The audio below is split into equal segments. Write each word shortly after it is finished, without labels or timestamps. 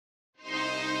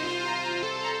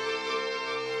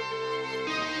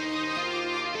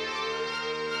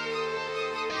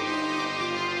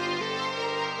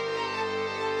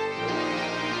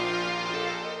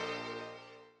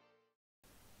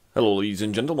Hello ladies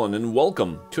and gentlemen, and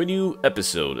welcome to a new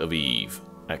episode of Eve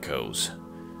Echoes.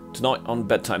 Tonight on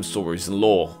Bedtime Stories and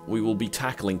Lore, we will be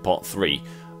tackling part 3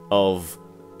 of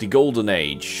the Golden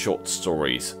Age short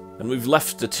stories. And we've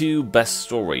left the two best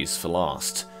stories for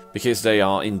last, because they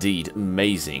are indeed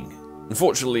amazing.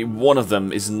 Unfortunately, one of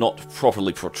them is not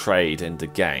properly portrayed in the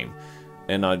game,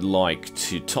 and I'd like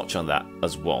to touch on that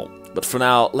as well. But for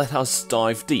now, let us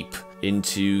dive deep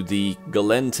into the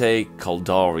Gallente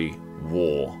Caldari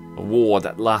War. A war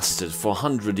that lasted for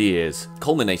 100 years,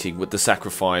 culminating with the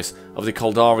sacrifice of the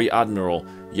Caldari Admiral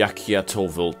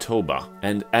Yakiatovil Toba,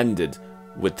 and ended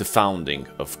with the founding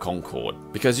of Concord.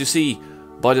 Because you see,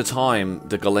 by the time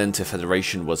the Gallente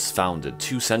Federation was founded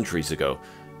 2 centuries ago,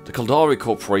 the Caldari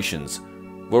corporations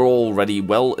were already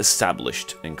well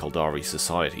established in Caldari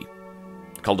society.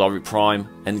 Caldari Prime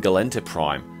and Gallente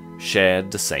Prime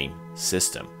shared the same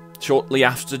system. Shortly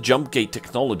after Jumpgate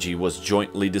technology was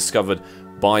jointly discovered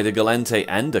by the Gallente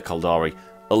and the Caldari,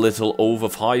 a little over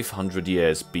 500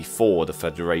 years before the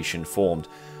Federation formed,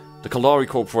 the Caldari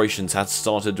corporations had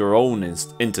started their own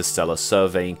interstellar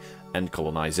surveying and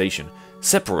colonization,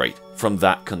 separate from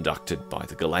that conducted by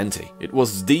the Gallente. It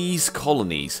was these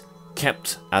colonies,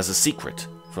 kept as a secret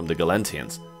from the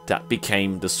Gallentians, that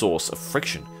became the source of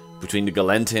friction between the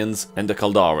Gallentians and the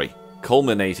Caldari,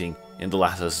 culminating in the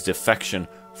latter's defection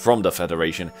from the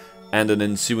Federation and an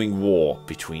ensuing war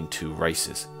between two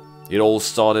races. It all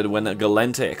started when a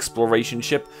Gallente exploration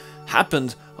ship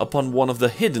happened upon one of the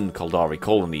hidden Caldari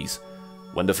colonies.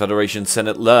 When the Federation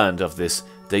Senate learned of this,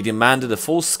 they demanded a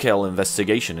full-scale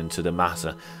investigation into the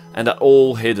matter, and that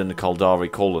all hidden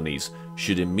Caldari colonies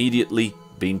should immediately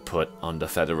be put under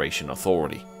Federation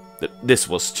authority. This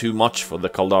was too much for the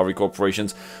Caldari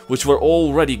corporations, which were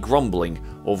already grumbling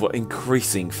over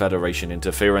increasing Federation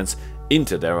interference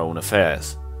into their own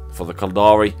affairs. For the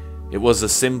Caldari, it was a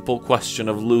simple question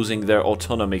of losing their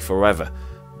autonomy forever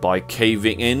by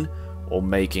caving in or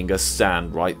making a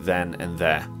stand right then and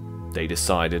there. They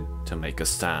decided to make a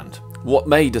stand. What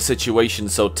made the situation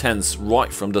so tense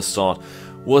right from the start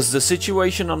was the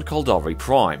situation on Caldari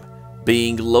Prime,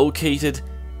 being located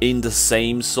in the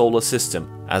same solar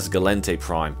system as Gallente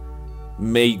Prime,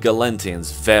 made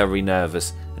Gallentians very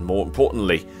nervous, and more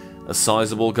importantly, a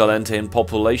sizable Gallentian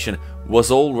population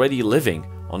was already living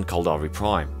on Caldari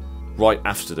Prime. Right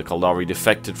after the Caldari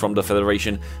defected from the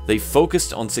Federation, they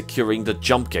focused on securing the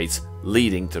jump gates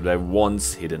leading to their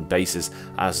once hidden bases,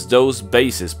 as those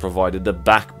bases provided the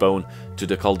backbone to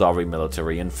the Caldari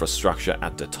military infrastructure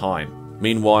at the time.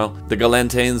 Meanwhile, the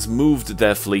Gallentians moved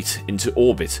their fleet into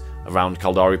orbit around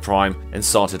Caldari Prime and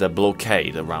started a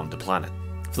blockade around the planet.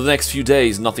 For the next few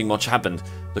days, nothing much happened.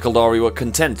 The Caldari were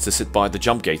content to sit by the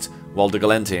jump gates, while the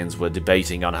Gallentians were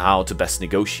debating on how to best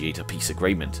negotiate a peace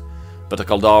agreement. But the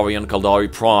Caldari and Caldari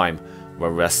Prime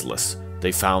were restless.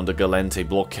 They found the Gallente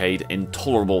blockade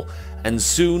intolerable, and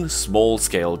soon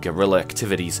small-scale guerrilla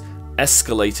activities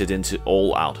escalated into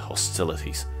all-out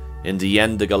hostilities. In the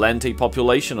end, the Gallente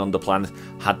population on the planet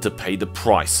had to pay the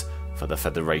price for the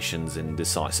Federation's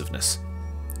indecisiveness.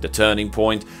 The turning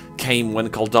point came when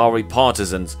Caldari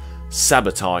partisans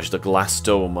sabotaged the glass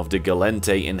dome of the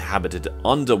Gallente-inhabited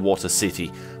underwater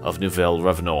city of Nouvelle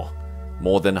Revenant.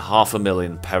 More than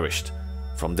 500,000 perished.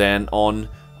 From then on,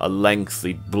 a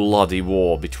lengthy, bloody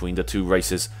war between the two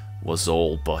races was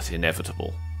all but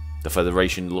inevitable. The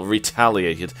Federation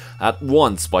retaliated at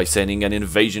once by sending an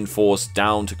invasion force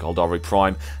down to Caldari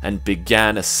Prime and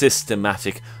began a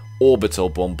systematic orbital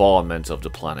bombardment of the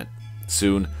planet.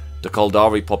 Soon, the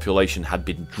Caldari population had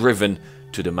been driven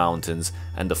to the mountains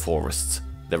and the forests,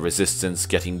 their resistance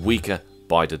getting weaker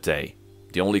by the day.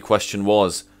 The only question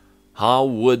was, how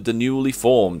would the newly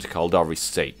formed Caldari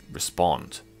state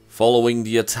respond? Following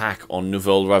the attack on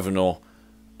Nouvelle Revenant,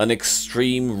 an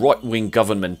extreme right-wing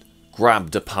government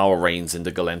grabbed the power reins in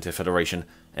the Gallente Federation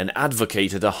and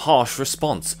advocated a harsh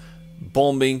response,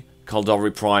 bombing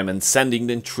Caldari Prime and sending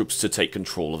in troops to take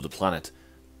control of the planet.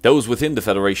 Those within the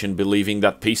Federation, believing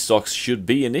that peace talks should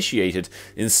be initiated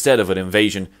instead of an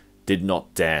invasion, did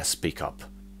not dare speak up,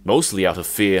 mostly out of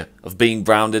fear of being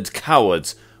branded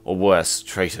cowards or worse,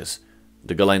 traitors.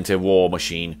 The Gallente war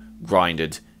machine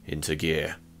grinded into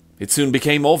gear. It soon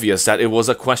became obvious that it was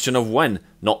a question of when,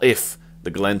 not if,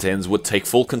 the Gallentians would take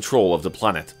full control of the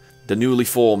planet. The newly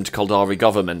formed Caldari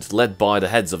government, led by the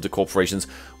heads of the corporations,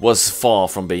 was far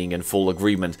from being in full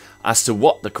agreement as to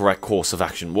what the correct course of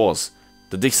action was.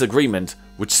 The disagreement,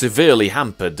 which severely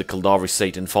hampered the Caldari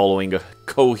state in following a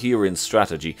coherent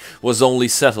strategy, was only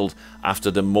settled after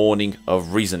the morning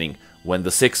of reasoning, when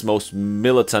the 6 most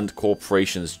militant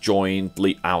corporations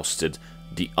jointly ousted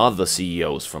the other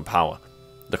CEOs from power.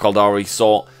 The Caldari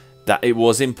saw that it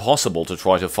was impossible to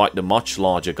try to fight the much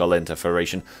larger Gallente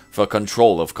Federation for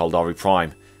control of Caldari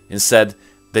Prime. Instead,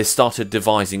 they started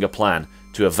devising a plan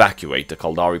to evacuate the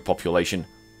Caldari population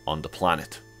on the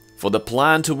planet. For the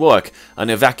plan to work,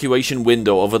 an evacuation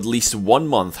window of at least 1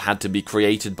 month had to be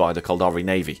created by the Caldari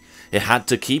Navy. It had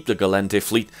to keep the Gallente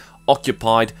fleet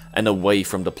occupied and away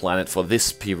from the planet for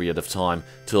this period of time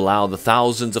to allow the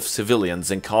thousands of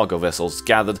civilians and cargo vessels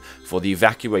gathered for the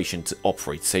evacuation to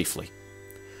operate safely.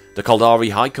 The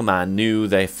Caldari High Command knew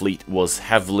their fleet was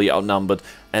heavily outnumbered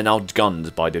and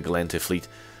outgunned by the Gallente fleet,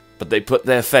 but they put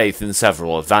their faith in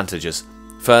several advantages.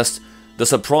 First, the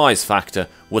surprise factor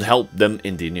would help them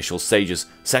in the initial stages.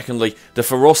 Secondly, the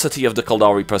ferocity of the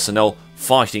Caldari personnel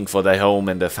fighting for their home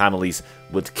and their families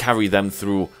would carry them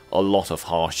through a lot of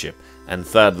hardship. And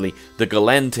thirdly, the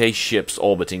Gallente ships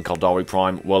orbiting Caldari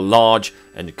Prime were large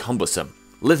and cumbersome,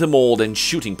 little more than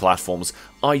shooting platforms,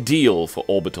 ideal for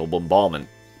orbital bombardment.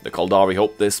 The Caldari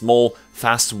hoped their small,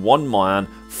 fast one-man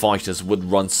fighters would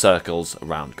run circles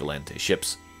around Gallente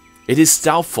ships. It is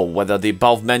doubtful whether the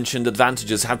above-mentioned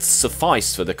advantages had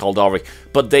sufficed for the Caldari,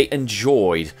 but they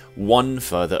enjoyed one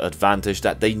further advantage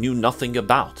that they knew nothing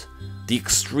about. The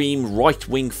extreme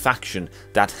right-wing faction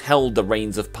that held the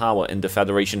reins of power in the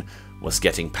Federation was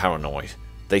getting paranoid.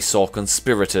 They saw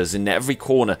conspirators in every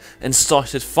corner and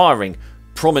started firing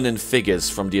prominent figures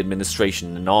from the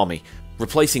administration and army,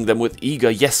 replacing them with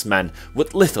eager yes-men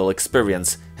with little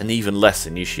experience and even less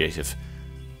initiative.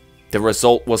 The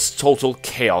result was total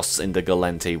chaos in the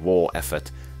Gallente war effort.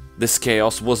 This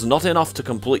chaos was not enough to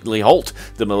completely halt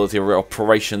the military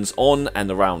operations on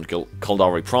and around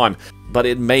Caldari Prime, but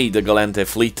it made the Gallente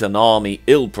fleet and army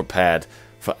ill-prepared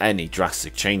for any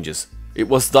drastic changes. It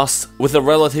was thus with a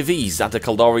relative ease that the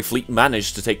Caldari fleet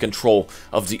managed to take control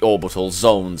of the orbital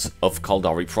zones of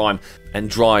Caldari Prime and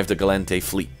drive the Gallente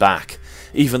fleet back.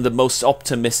 Even the most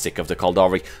optimistic of the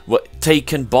Caldari were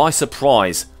taken by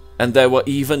surprise, and there were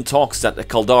even talks that the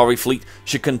Caldari fleet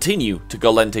should continue to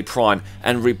Gallente Prime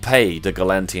and repay the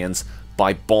Gallentians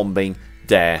by bombing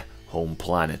their home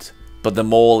planet. But the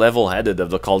more level-headed of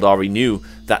the Caldari knew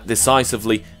that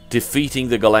decisively defeating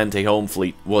the Gallente home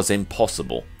fleet was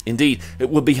impossible. Indeed, it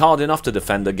would be hard enough to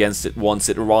defend against it once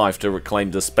it arrived to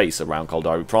reclaim the space around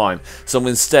Caldari Prime, so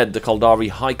instead the Caldari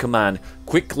High Command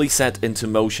quickly set into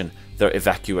motion their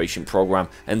evacuation program,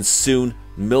 and soon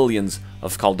millions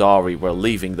of Caldari were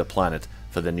leaving the planet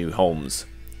for their new homes.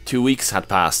 2 weeks had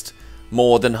passed.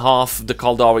 More than half the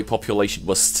Caldari population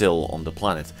was still on the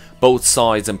planet. Both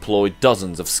sides employed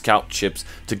dozens of scout ships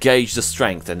to gauge the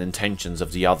strength and intentions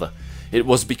of the other. It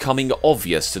was becoming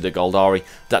obvious to the Caldari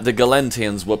that the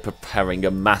Gallentians were preparing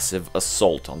a massive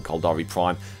assault on Caldari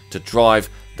Prime to drive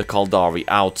the Caldari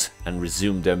out and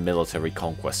resume their military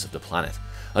conquest of the planet.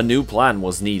 A new plan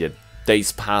was needed.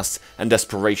 Days passed and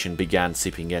desperation began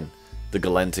seeping in. The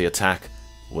Gallente attack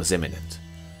was imminent.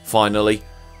 Finally,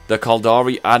 the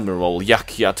Caldari Admiral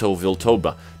Yakiato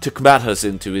Viltoba took matters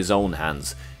into his own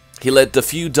hands. He led the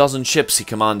few dozen ships he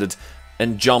commanded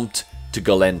and jumped to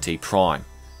Gallente Prime.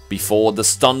 Before the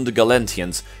stunned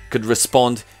Gallentians could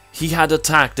respond, he had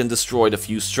attacked and destroyed a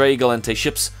few stray Gallente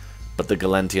ships, but the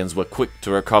Gallentians were quick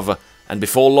to recover, and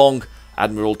before long,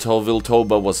 Admiral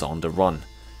Viltoba was on the run.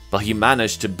 But he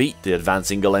managed to beat the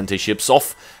advancing Gallente ships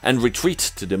off and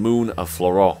retreat to the moon of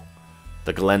Floro.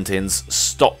 The Gallentians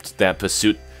stopped their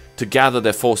pursuit to gather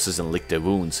their forces and lick their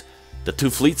wounds. The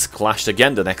two fleets clashed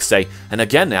again the next day, and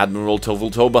again Admiral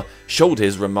Viltoba showed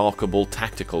his remarkable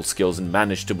tactical skills and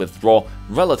managed to withdraw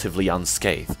relatively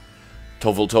unscathed.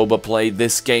 Viltoba played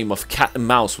this game of cat and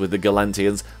mouse with the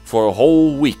Gallentians for a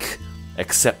whole week,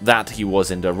 except that he was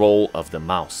in the role of the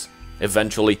mouse.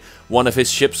 Eventually, one of his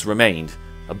ships remained,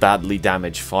 a badly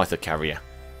damaged fighter carrier.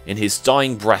 In his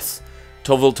dying breath,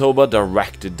 Viltoba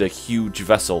directed the huge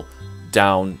vessel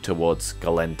down towards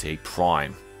Gallente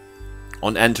Prime.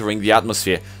 On entering the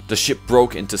atmosphere, the ship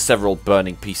broke into several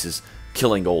burning pieces,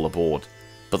 killing all aboard.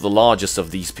 But the largest of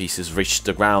these pieces reached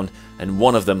the ground, and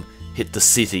one of them hit the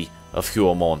city of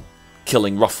Huomon,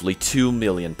 killing roughly 2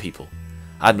 million people.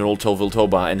 Admiral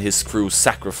Viltoba and his crew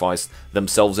sacrificed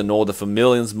themselves in order for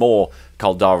millions more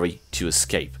Caldari to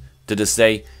escape. To this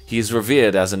day, he is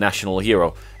revered as a national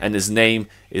hero, and his name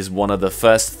is one of the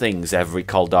first things every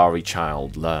Caldari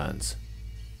child learns.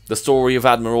 The story of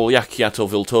Admiral Yakiato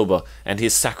Viltoba and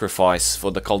his sacrifice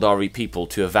for the Caldari people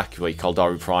to evacuate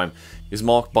Caldari Prime is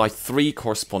marked by 3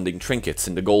 corresponding trinkets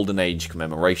in the Golden Age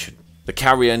commemoration. The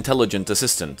Carrier Intelligent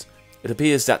Assistant. It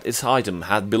appears that its item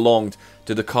had belonged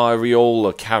to the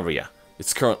Carriola Carrier.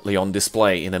 It's currently on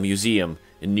display in a museum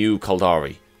in New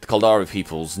Caldari, the Caldari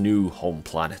people's new home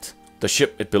planet. The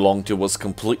ship it belonged to was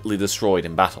completely destroyed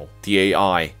in battle. The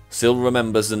AI still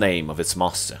remembers the name of its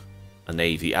master, a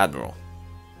Navy Admiral.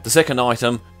 The second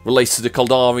item relates to the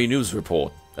Caldari news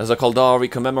report, as the Caldari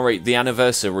commemorate the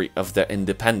anniversary of their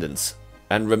independence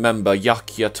and remember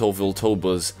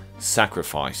Yakya-Toviltoba's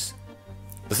sacrifice.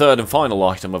 The third and final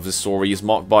item of this story is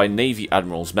marked by Navy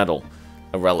Admiral's Medal,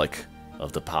 a relic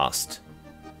of the past.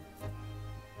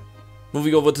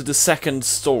 Moving over to the second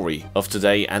story of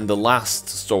today and the last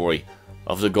story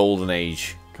of the Golden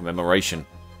Age commemoration.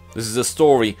 This is the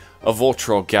story of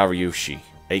Otro Gariushi,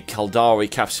 a Caldari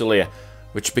capsuleer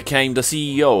which became the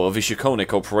CEO of Ishukone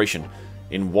Corporation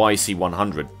in YC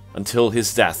 100 until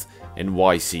his death in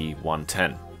YC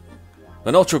 110.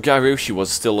 When Otro Gariushi was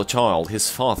still a child,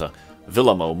 his father,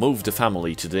 Villamo, moved the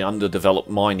family to the underdeveloped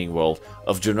mining world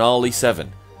of Gallente 7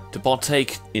 to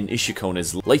partake in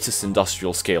Ishukone's latest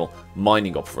industrial-scale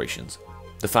mining operations.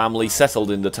 The family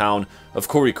settled in the town of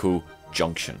Kuriku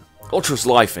Junction. Otro's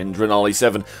life in Gallente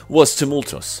 7 was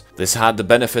tumultuous. This had the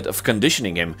benefit of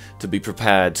conditioning him to be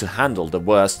prepared to handle the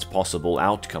worst possible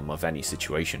outcome of any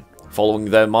situation. Following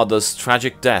their mother's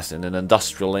tragic death in an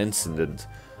industrial incident,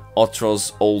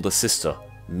 Otro's older sister,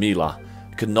 Mila,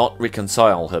 could not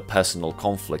reconcile her personal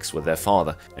conflicts with their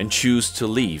father and chose to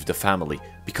leave the family,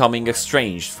 becoming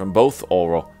estranged from both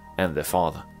Oro and their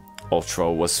father.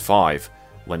 Otro was 5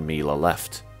 when Mila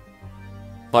left.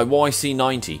 By YC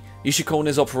 90,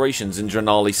 Ishukone's operations in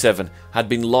Gallente 7 had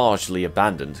been largely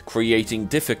abandoned, creating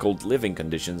difficult living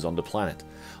conditions on the planet.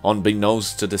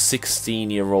 Unbeknownst to the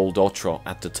 16-year-old Otro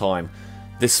at the time,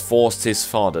 this forced his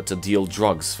father to deal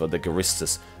drugs for the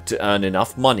Garistas to earn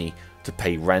enough money to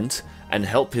pay rent and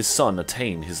help his son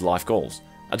attain his life goals.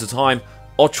 At the time,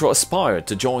 Otro aspired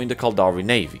to join the Caldari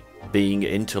Navy. Being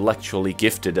intellectually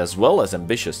gifted as well as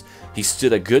ambitious, he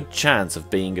stood a good chance of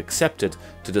being accepted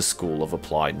to the School of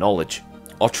Applied Knowledge.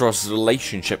 Otro's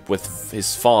relationship with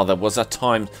his father was at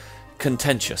times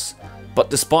contentious, but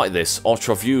despite this,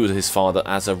 Otro viewed his father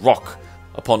as a rock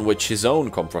upon which his own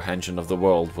comprehension of the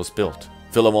world was built.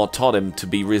 Villamo taught him to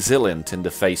be resilient in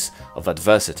the face of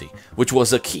adversity, which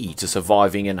was a key to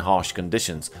surviving in harsh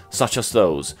conditions such as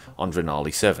those on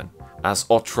Gallente 7. As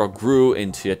Otro grew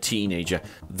into a teenager,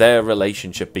 their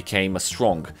relationship became a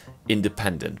strong,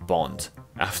 independent bond.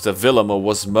 After Villamo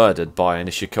was murdered by an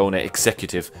Ishukone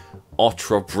executive,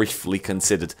 Otro briefly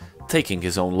considered taking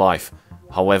his own life.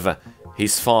 However,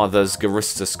 his father's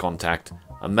Garistas contact,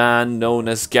 a man known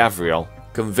as Gavriel,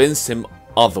 convinced him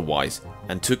otherwise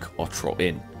and took Otro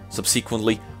in.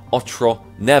 Subsequently, Otro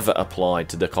never applied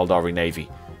to the Caldari Navy,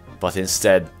 but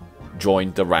instead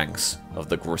joined the ranks of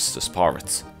the Garistas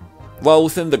pirates. While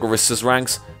within the Garistas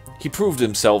ranks, he proved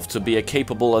himself to be a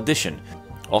capable addition.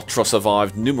 Otro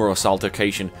survived numerous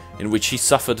altercations in which he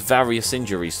suffered various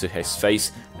injuries to his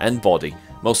face and body,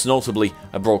 most notably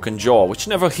a broken jaw which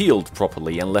never healed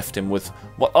properly and left him with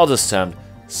what others termed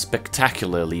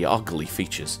spectacularly ugly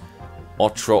features.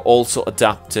 Otro also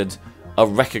adapted a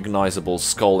recognizable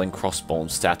skull and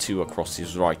crossbones tattoo across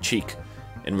his right cheek.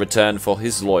 In return for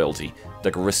his loyalty,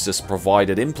 the Garistas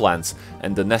provided implants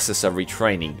and the necessary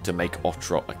training to make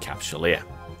Otro a capsuleer.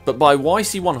 But by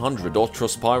YC 100,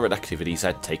 Otro's pirate activities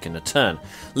had taken a turn,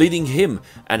 leading him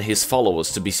and his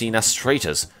followers to be seen as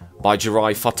traitors by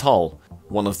Jirai Fatal,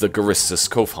 one of the Garistas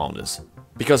co-founders.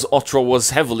 Because Otro was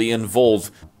heavily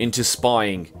involved into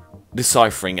spying,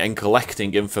 deciphering and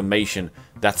collecting information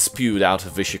that spewed out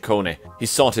of Ishukone, he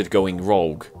started going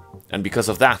rogue. And because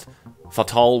of that,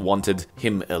 Fatal wanted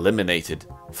him eliminated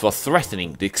for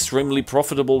threatening the extremely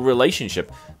profitable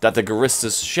relationship that the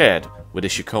Garistas shared with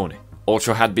Ishukone.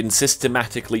 Otro had been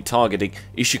systematically targeting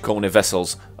Ishukone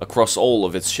vessels across all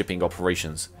of its shipping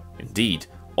operations. Indeed,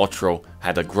 Otro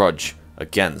had a grudge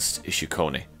against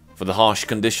Ishukone for the harsh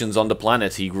conditions on the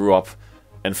planet he grew up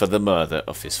and for the murder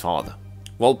of his father.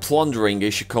 While plundering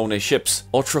Ishukone ships,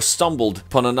 Otro stumbled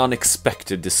upon an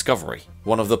unexpected discovery.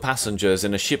 One of the passengers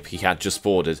in a ship he had just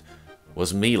boarded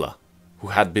was Mila, who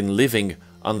had been living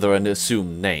under an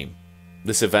assumed name.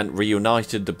 This event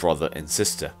reunited the brother and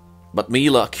sister. But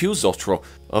Mila accused Otro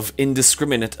of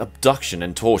indiscriminate abduction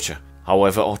and torture.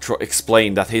 However, Otro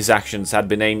explained that his actions had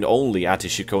been aimed only at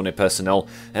Ishukone personnel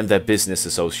and their business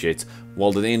associates,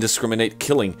 while the indiscriminate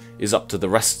killing is up to the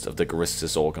rest of the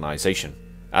Garistas organization.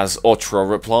 As Otro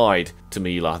replied to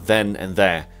Mila then and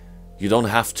there, "You don't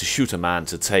have to shoot a man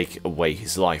to take away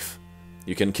his life.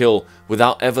 You can kill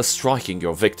without ever striking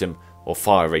your victim or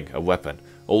firing a weapon.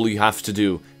 All you have to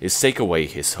do is take away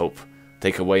his hope.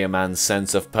 Take away a man's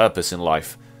sense of purpose in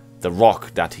life, the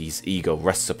rock that his ego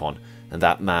rests upon, and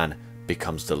that man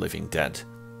becomes the living dead."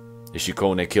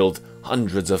 Ishukone killed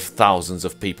hundreds of thousands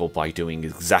of people by doing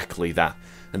exactly that,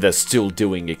 and they're still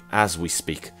doing it as we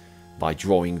speak, by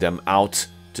drawing them out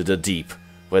to the deep,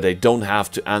 where they don't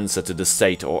have to answer to the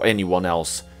state or anyone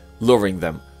else, luring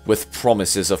them with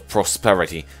promises of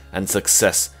prosperity and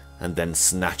success, and then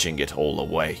snatching it all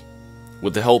away.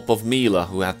 With the help of Mila,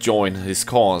 who had joined his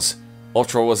cause,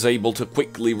 Otro was able to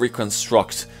quickly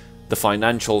reconstruct the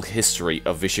financial history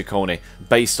of Ishukone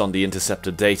based on the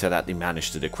intercepted data that he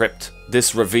managed to decrypt.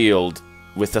 This revealed,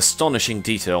 with astonishing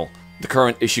detail, the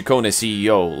current Ishukone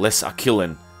CEO, Les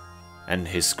Aquilin, and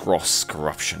his gross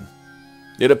corruption.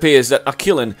 It appears that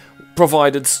Aquilin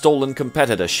provided stolen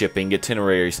competitor shipping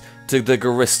itineraries to the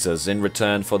Garistas in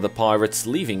return for the pirates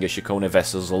leaving Ishukone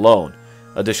vessels alone.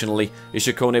 Additionally,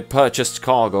 Ishukone purchased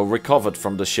cargo recovered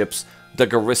from the ships the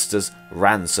Garistas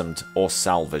ransomed or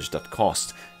salvaged at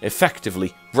cost,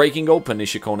 effectively breaking open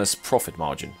Ishukone's profit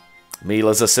margin.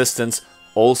 Mila's assistance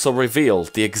also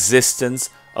revealed the existence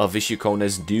of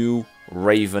Ishukone's new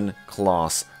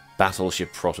Raven-class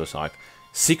battleship prototype,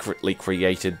 secretly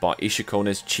created by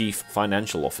Ishukone's chief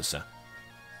financial officer.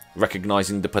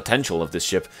 Recognizing the potential of this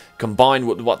ship, combined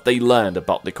with what they learned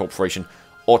about the corporation,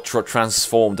 Otro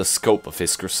transformed the scope of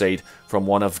his crusade from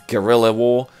one of guerrilla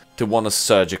war to one of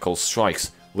surgical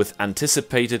strikes, with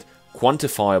anticipated,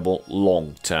 quantifiable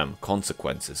long-term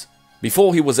consequences.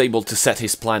 Before he was able to set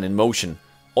his plan in motion,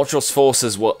 Otro's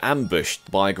forces were ambushed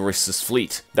by Garista's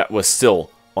fleet that was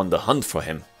still on the hunt for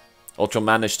him. Otro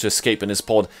managed to escape in his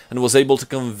pod and was able to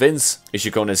convince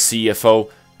Ishukone's CFO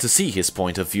to see his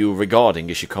point of view regarding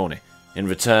Ishukone. In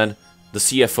return, the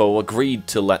CFO agreed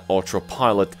to let Otro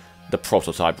pilot the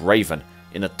prototype Raven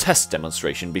in a test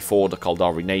demonstration before the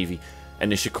Caldari Navy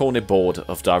and Ishukone board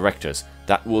of directors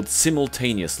that would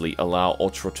simultaneously allow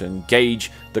Otro to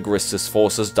engage the Garista's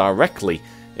forces directly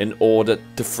in order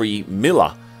to free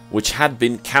Mila, which had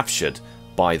been captured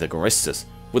by the Garistas.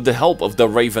 With the help of the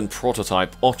Raven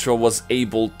prototype, Otro was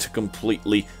able to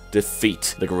completely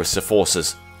defeat the Garista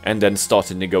forces, and then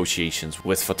started negotiations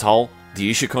with Fatal,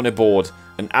 the Ishukone board,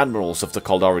 and admirals of the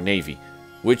Caldari Navy,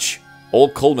 which all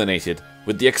culminated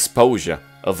with the exposure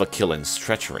of Aquilin's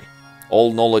treachery.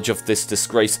 All knowledge of this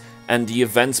disgrace and the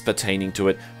events pertaining to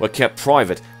it were kept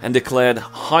private and declared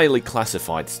highly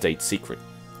classified state secret.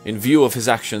 In view of his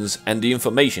actions and the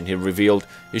information he revealed,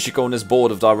 Ishukone's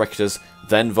board of directors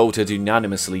then voted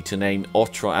unanimously to name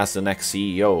Otro as the next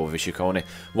CEO of Ishukone,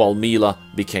 while Mila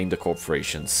became the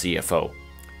corporation's CFO.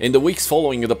 In the weeks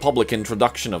following the public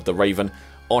introduction of the Raven,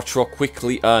 Otro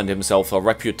quickly earned himself a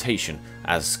reputation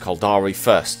as Caldari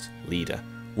First leader,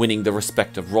 winning the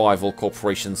respect of rival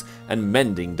corporations and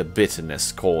mending the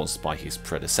bitterness caused by his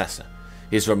predecessor.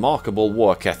 His remarkable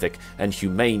work ethic and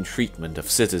humane treatment of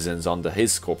citizens under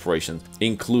his corporation,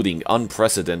 including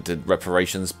unprecedented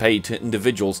reparations paid to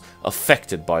individuals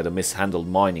affected by the mishandled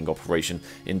mining operation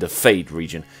in the Fade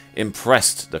region,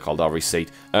 impressed the Caldari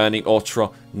state, earning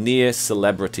Otro near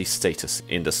celebrity status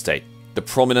in the state. The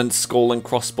prominent skull and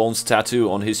crossbones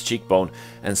tattoo on his cheekbone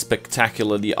and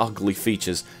spectacularly ugly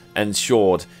features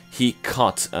ensured he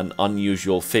cut an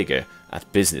unusual figure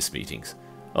at business meetings,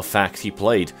 a fact he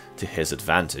played to his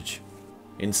advantage.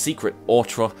 In secret,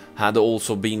 Otro had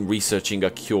also been researching a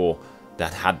cure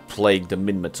that had plagued the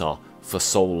Minmatar for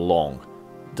so long,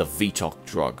 the Vitok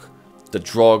drug. The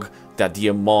drug that the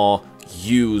Amarr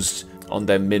used on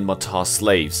their Minmatar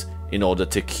slaves in order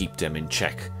to keep them in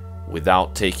check.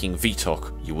 Without taking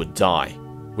Vitok, you would die.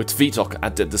 With Vitok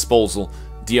at their disposal,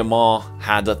 the Amarr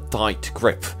had a tight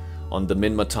grip on the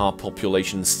Minmatar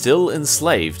population still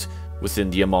enslaved within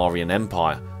the Amarr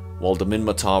Empire, while the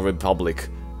Minmatar Republic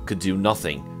could do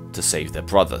nothing to save their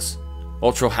brothers.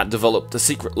 Otro had developed a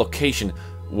secret location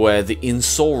where the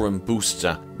Insorum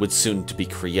booster would soon to be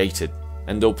created,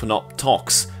 and open up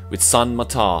talks with San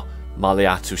Matar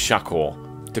Maleatu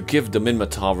Shakor to give the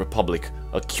Minmatar Republic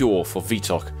a cure for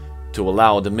Vitok to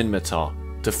allow the Minmatar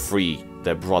to free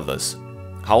their brothers.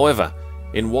 However,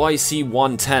 in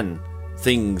YC-110,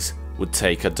 things would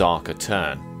take a darker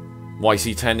turn.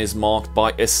 YC-10 is marked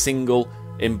by a single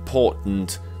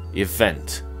important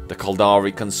event, the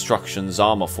Caldari Construction's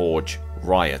Armor Forge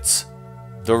riots.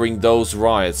 During those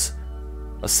riots,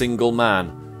 a single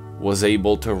man was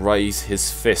able to raise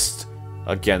his fist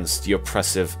against the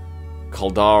oppressive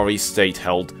Caldari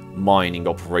state-held mining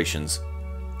operations.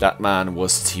 That man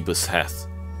was Tibus Heth.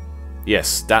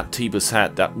 Yes, that Tibus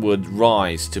Heth that would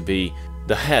rise to be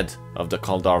the head of the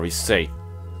Caldari state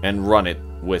and run it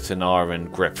with an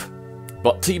iron grip.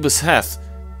 But Tibus Heth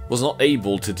was not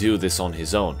able to do this on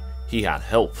his own. He had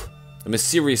help. A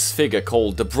mysterious figure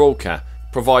called the Broker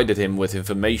provided him with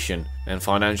information and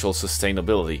financial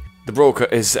sustainability. The Broker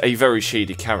is a very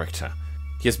shady character.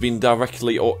 He has been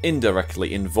directly or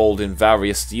indirectly involved in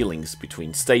various dealings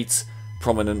between states,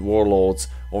 prominent warlords,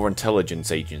 or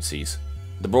intelligence agencies.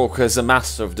 The broker is a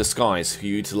master of disguise who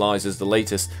utilizes the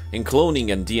latest in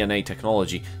cloning and DNA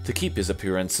technology to keep his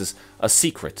appearances a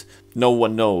secret. No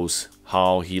one knows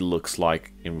how he looks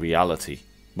like in reality.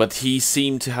 But he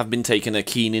seemed to have been taking a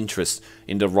keen interest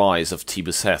in the rise of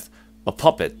Tibus Heth, a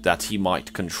puppet that he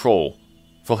might control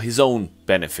for his own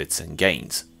benefits and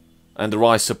gains. And the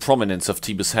rise to prominence of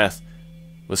Tibus Heth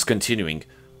was continuing.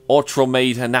 Otro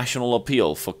made a national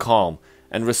appeal for calm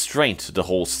and restraint to the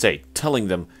whole state, telling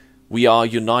them, "We are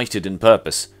united in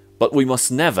purpose, but we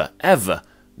must never, ever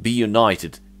be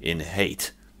united in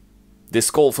hate." This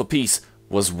call for peace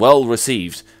was well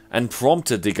received and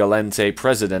prompted the Gallente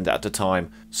president at the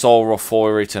time,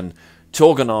 Foyriton, to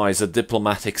organize a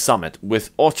diplomatic summit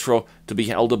with Otro to be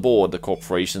held aboard the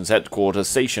corporation's headquarters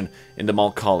station in the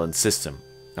Malkallan system.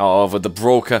 However, the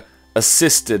broker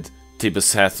assisted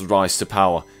Tibus Heth's rise to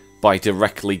power by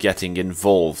directly getting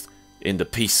involved in the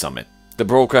peace summit. The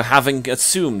broker, having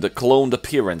assumed the cloned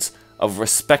appearance of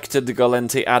respected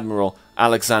Gallente Admiral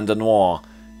Alexander Noir,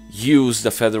 used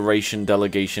the Federation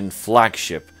delegation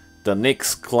flagship, the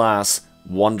Nyx-class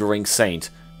Wandering Saint,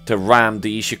 to ram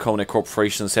the Ishukone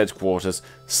Corporation's headquarters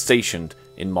stationed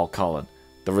in Malkallan.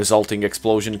 The resulting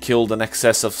explosion killed in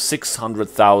excess of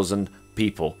 600,000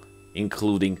 people,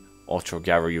 including Otro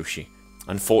Gariushi.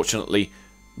 Unfortunately,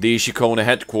 the Ishukone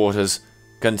headquarters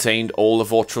contained all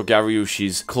of Otro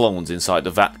Gariushi's clones inside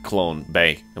the Vat clone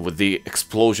bay, and with the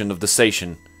explosion of the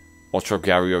station, Otro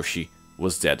Gariushi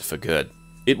was dead for good.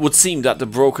 It would seem that the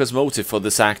broker's motive for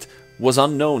this act was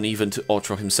unknown even to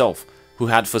Otro himself, who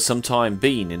had for some time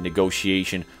been in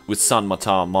negotiation with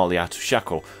Minmatar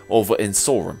Shako over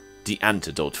Insorum, the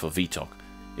antidote for Vitok.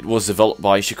 It was developed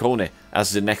by Ishukone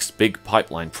as the next big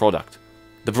pipeline product.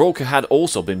 The broker had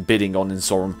also been bidding on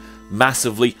Insorum,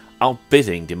 massively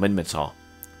outbidding the Minmatar.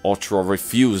 Otro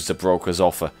refused the broker's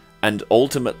offer and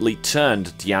ultimately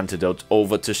turned the antidote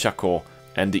over to Shako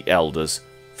and the elders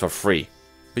for free.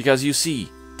 Because you see,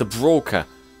 the broker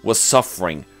was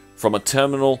suffering from a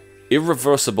terminal,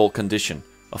 irreversible condition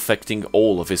affecting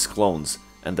all of his clones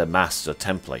and their master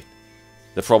template.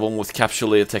 The problem with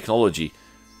Capsuleer technology: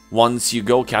 once you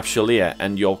go Capsuleer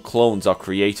and your clones are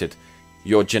created,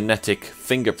 your genetic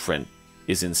fingerprint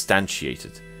is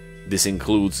instantiated. This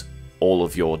includes all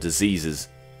of your diseases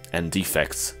and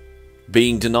defects.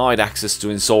 Being denied access to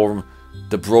Insorum,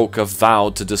 the broker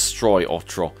vowed to destroy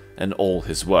Otro and all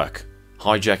his work,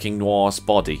 hijacking Noir's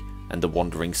body and the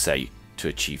Wandering Saint to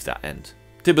achieve that end.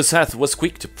 Tibus Heth was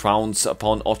quick to pounce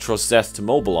upon Otro's death to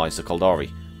mobilize the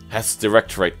Caldari. Heth's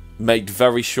directorate made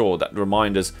very sure that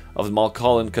reminders of the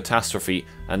Malkallan catastrophe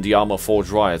and the Armor Forge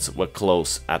riots were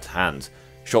close at hand.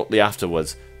 Shortly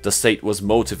afterwards, the state was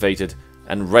motivated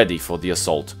and ready for the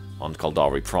assault on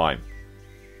Caldari Prime.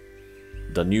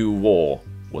 The new war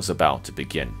was about to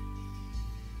begin.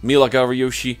 Mila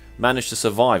Gariushi managed to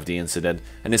survive the incident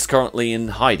and is currently in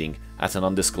hiding at an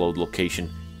undisclosed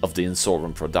location of the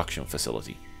Insorum production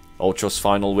facility. Otro's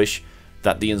final wish,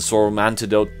 that the Insorum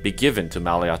antidote be given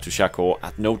to Shako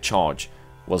at no charge,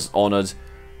 was honored,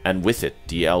 and with it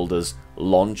the elders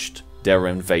launched their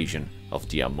invasion of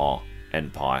the Amarr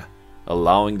Empire,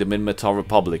 allowing the Minmatar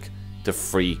Republic to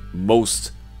free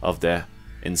most of their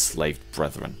enslaved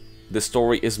brethren. The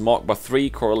story is marked by 3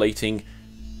 correlating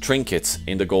trinkets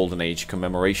in the Golden Age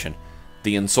commemoration: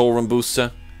 the Insorum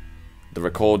booster, the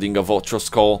recording of Otro's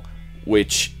call,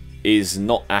 which is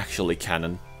not actually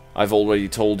canon. I've already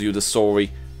told you the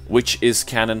story, which is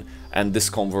canon, and this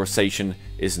conversation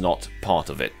is not part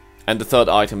of it. And the third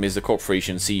item is the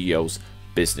corporation CEO's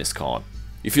business card.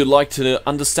 If you'd like to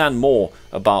understand more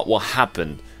about what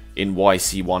happened in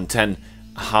YC-110,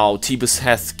 how Tibus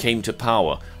Heth came to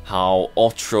power, how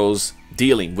Otro's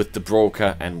dealing with the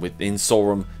broker and with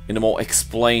Insorum in a more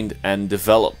explained and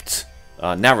developed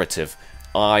narrative,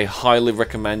 I highly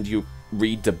recommend you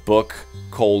read the book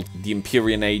called The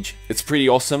Empyrean Age. It's pretty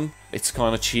awesome. It's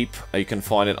kind of cheap. You can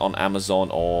find it on Amazon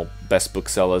or best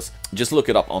booksellers. Just look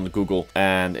it up on Google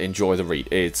and enjoy the read.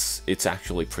 It's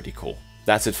actually pretty cool.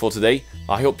 That's it for today.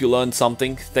 I hope you learned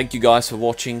something. Thank you guys for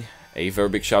watching. A very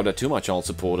big shout out to my channel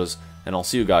supporters, and I'll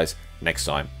see you guys next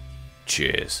time.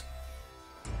 Cheers.